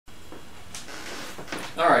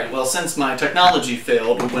Alright, well, since my technology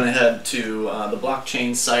failed, we went ahead to the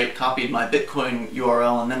blockchain site, copied my Bitcoin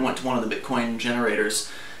URL, and then went to one of the Bitcoin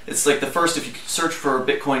generators. It's like the first, if you search for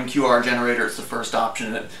Bitcoin QR generator, it's the first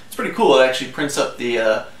option. It's pretty cool. It actually prints up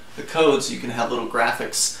the code so you can have little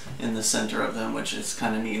graphics in the center of them, which is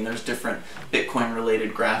kind of neat. And there's different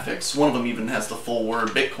Bitcoin-related graphics. One of them even has the full word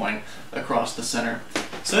Bitcoin across the center.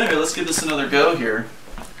 So anyway, let's give this another go here.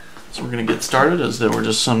 So we're going to get started as though we're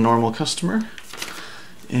just some normal customer.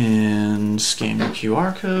 And scan your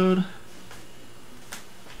QR code.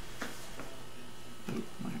 Oh, am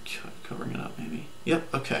I covering it up maybe?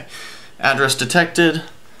 Yep, okay. Address detected.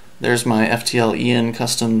 There's my FTL Ian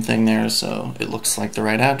custom thing there, so it looks like the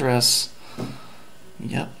right address.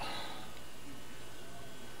 Yep.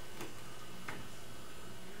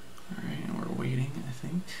 Alright, and we're waiting, I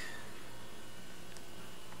think.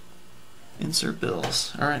 Insert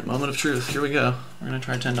bills. Alright, moment of truth. Here we go. We're going to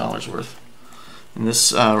try $10 worth. And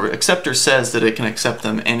this acceptor says that it can accept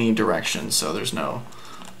them any direction, so there's no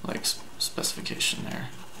like specification there.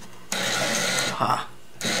 Aha.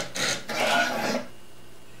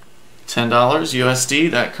 $10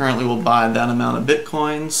 USD, that currently will buy that amount of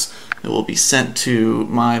Bitcoins. It will be sent to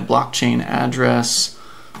my blockchain address.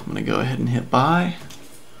 I'm going to go ahead and hit buy.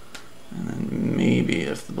 And then maybe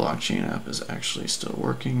if the blockchain app is actually still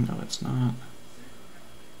working. No, it's not.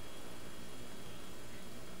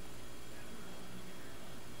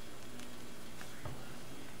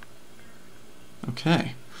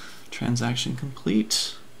 Okay, transaction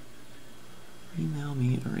complete. Email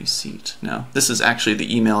me a receipt. Now, this is actually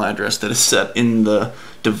the email address that is set in the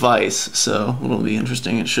device, so it'll be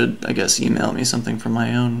interesting. It should, I guess, email me something from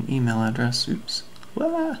my own email address. Oops.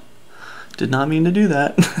 Wah! Did not mean to do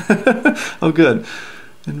that. Oh, good.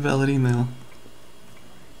 Invalid email.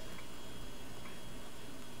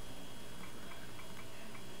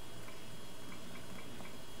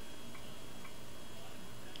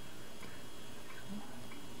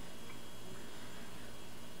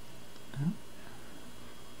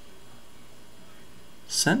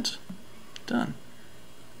 Sent. Done.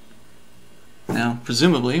 Now,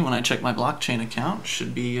 presumably, when I check my blockchain account,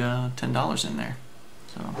 should be $10 in there.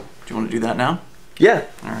 So, do you want to do that now? Yeah.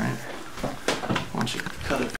 All right. Why don't you cut it?